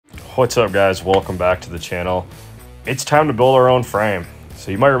What's up, guys? Welcome back to the channel. It's time to build our own frame.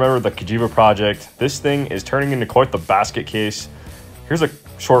 So you might remember the Cagiva project. This thing is turning into quite the basket case. Here's a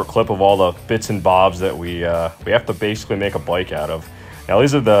short clip of all the bits and bobs that we have to basically make a bike out of. Now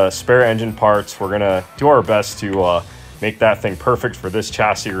these are the spare engine parts. We're gonna do our best to make that thing perfect for this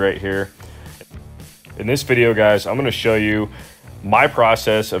chassis right here. In this video, guys, I'm gonna show you my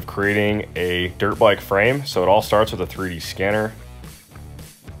process of creating a dirt bike frame. So it all starts with a 3D scanner.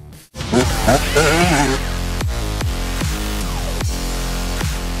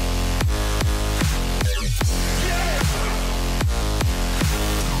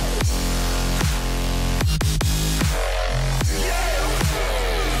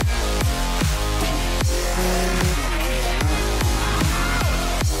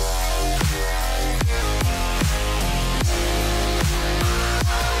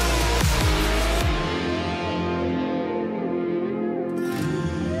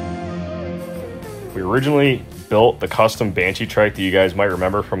 We originally built the custom Banshee trike that you guys might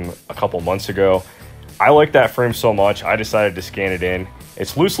remember from a couple months ago. I like that frame so much, I decided to scan it in.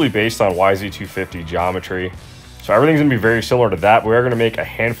 It's loosely based on YZ250 geometry, so everything's gonna be very similar to that. We're gonna make a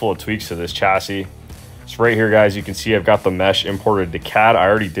handful of tweaks to this chassis. So right here, guys, you can see I've got the mesh imported to CAD. I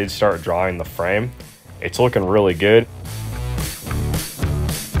already did start drawing the frame. It's looking really good.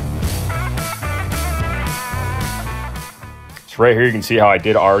 So right here, you can see how I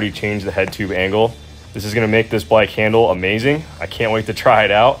did already change the head tube angle. This is gonna make this bike handle amazing. I can't wait to try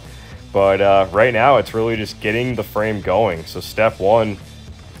it out. But right now, it's really just getting the frame going. So step one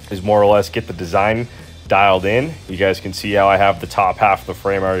is more or less get the design dialed in. You guys can see how I have the top half of the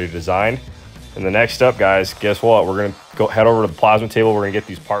frame already designed. And the next step, guys, guess what? We're gonna go head over to the plasma table. We're gonna get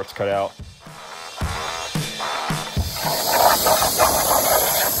these parts cut out.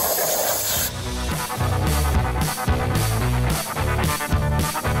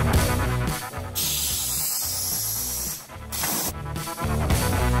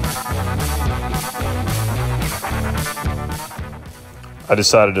 I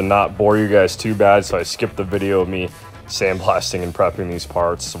decided to not bore you guys too bad, so I skipped the video of me sandblasting and prepping these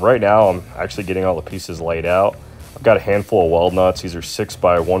parts. So right now, I'm actually getting all the pieces laid out. I've got a handful of weld nuts. These are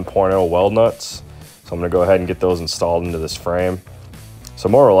 6x1.0 weld nuts. So I'm gonna go ahead and get those installed into this frame. So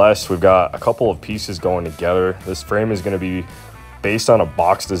more or less, we've got a couple of pieces going together. This frame is gonna be based on a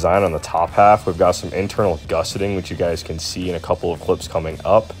box design on the top half. We've got some internal gusseting, which you guys can see in a couple of clips coming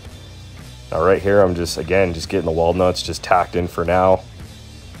up. Now right here, I'm just getting the weld nuts just tacked in for now.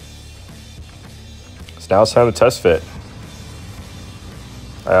 Now it's time to test fit.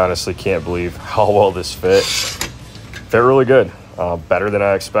 I honestly can't believe how well this fit. Fit really good, better than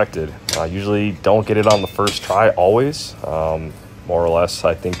I expected. I usually don't get it on the first try always. More or less,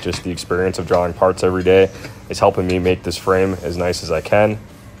 I think just the experience of drawing parts every day is helping me make this frame as nice as I can.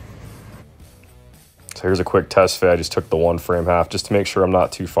 So here's a quick test fit. I just took the one frame half just to make sure I'm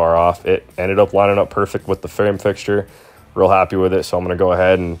not too far off. It ended up lining up perfect with the frame fixture. Real happy with it, so I'm gonna go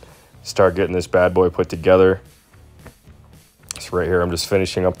ahead and start getting this bad boy put together. So right here, I'm just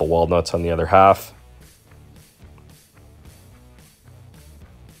finishing up the weld nuts on the other half.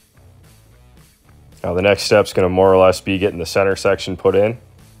 Now the next step is going to more or less be getting the center section put in. And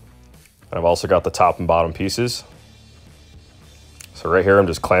I've also got the top and bottom pieces. So right here, I'm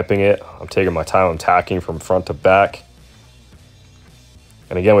just clamping it. I'm taking my time, I'm tacking from front to back.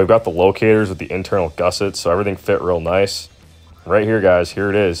 And again, we've got the locators with the internal gussets, so everything fit real nice. Right here, guys, here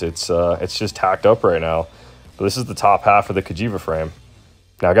it is. It's just tacked up right now. But this is the top half of the Cagiva frame.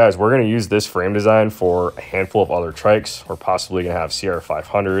 Now, guys, we're going to use this frame design for a handful of other trikes. We're possibly going to have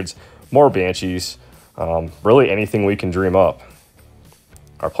CR500s, more Banshees, really anything we can dream up.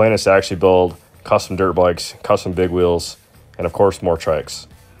 Our plan is to actually build custom dirt bikes, custom big wheels, and of course, more trikes.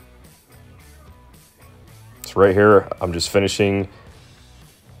 So right here, I'm just finishing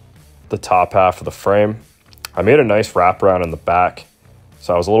the top half of the frame. I made a nice wraparound in the back,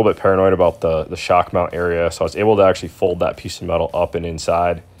 so I was a little bit paranoid about the shock mount area, so I was able to actually fold that piece of metal up and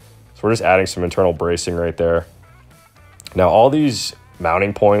inside. So we're just adding some internal bracing right there. Now all these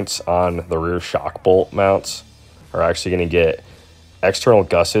mounting points on the rear shock bolt mounts are actually going to get external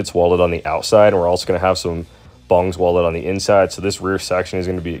gussets welded on the outside, and we're also going to have some bungs welded on the inside, so this rear section is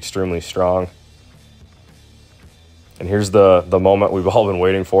going to be extremely strong. And here's the moment we've all been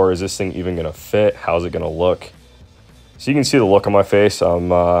waiting for. Is this thing even gonna fit? How's it gonna look? So you can see the look on my face. I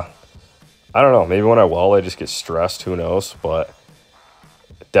don't know, maybe when I weld, I just get stressed, who knows? But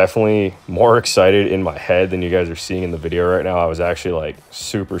definitely more excited in my head than you guys are seeing in the video right now. I was actually like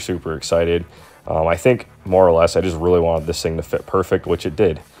super, super excited. I think more or less, I just really wanted this thing to fit perfect, which it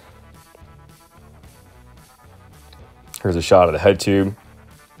did. Here's a shot of the head tube.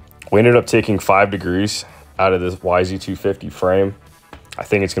 We ended up taking 5 degrees out of this YZ250 frame. I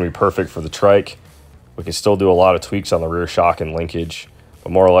think it's going to be perfect for the trike. We can still do a lot of tweaks on the rear shock and linkage,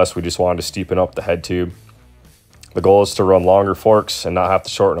 but more or less we just wanted to steepen up the head tube. The goal is to run longer forks and not have to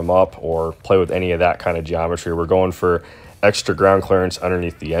shorten them up or play with any of that kind of geometry. We're going for extra ground clearance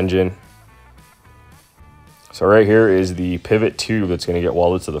underneath the engine. So right here is the pivot tube that's going to get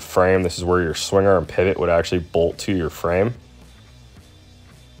welded to the frame. This is where your swing arm pivot would actually bolt to your frame.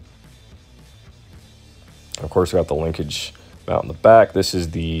 Of course, we got the linkage mount in the back. This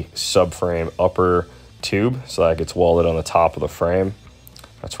is the subframe upper tube, so that gets welded on the top of the frame.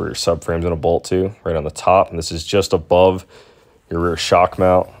 That's where your subframe's gonna bolt to, right on the top. And this is just above your rear shock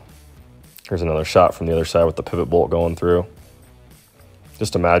mount. Here's another shot from the other side with the pivot bolt going through.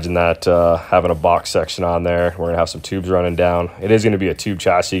 Just imagine that having a box section on there. We're gonna have some tubes running down. It is gonna be a tube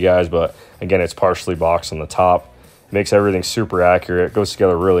chassis, guys, but again, it's partially boxed on the top. It makes everything super accurate. It goes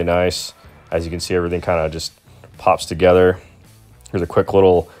together really nice. As you can see, everything kind of just pops together. Here's a quick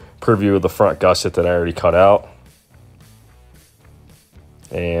little preview of the front gusset that I already cut out.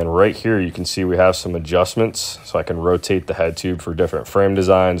 And right here, you can see we have some adjustments, so I can rotate the head tube for different frame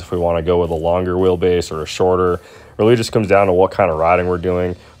designs if we want to go with a longer wheelbase or a shorter. Really just comes down to what kind of riding we're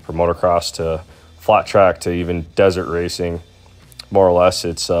doing, from motocross to flat track to even desert racing. More or less,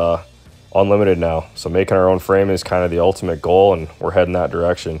 it's unlimited now. So making our own frame is kind of the ultimate goal, and we're heading that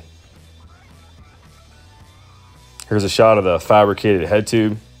direction. Here's a shot of the fabricated head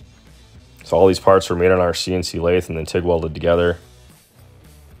tube. So all these parts were made on our CNC lathe and then TIG welded together.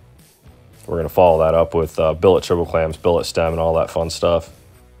 We're going to follow that up with billet triple clams, billet stem, and all that fun stuff.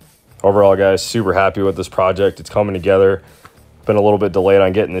 Overall, guys, super happy with this project. It's coming together. Been a little bit delayed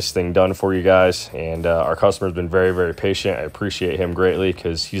on getting this thing done for you guys, and our customer's been very, very patient. I appreciate him greatly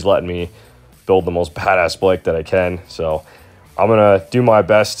because he's letting me build the most badass bike that I can. So I'm going to do my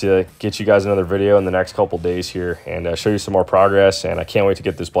best to get you guys another video in the next couple days here and show you some more progress, and I can't wait to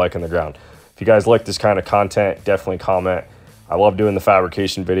get this bike on the ground. If you guys like this kind of content, definitely comment. I love doing the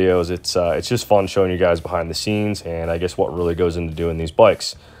fabrication videos. It's just fun showing you guys behind the scenes and I guess what really goes into doing these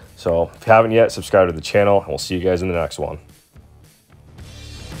bikes. So if you haven't yet, subscribe to the channel, and we'll see you guys in the next one.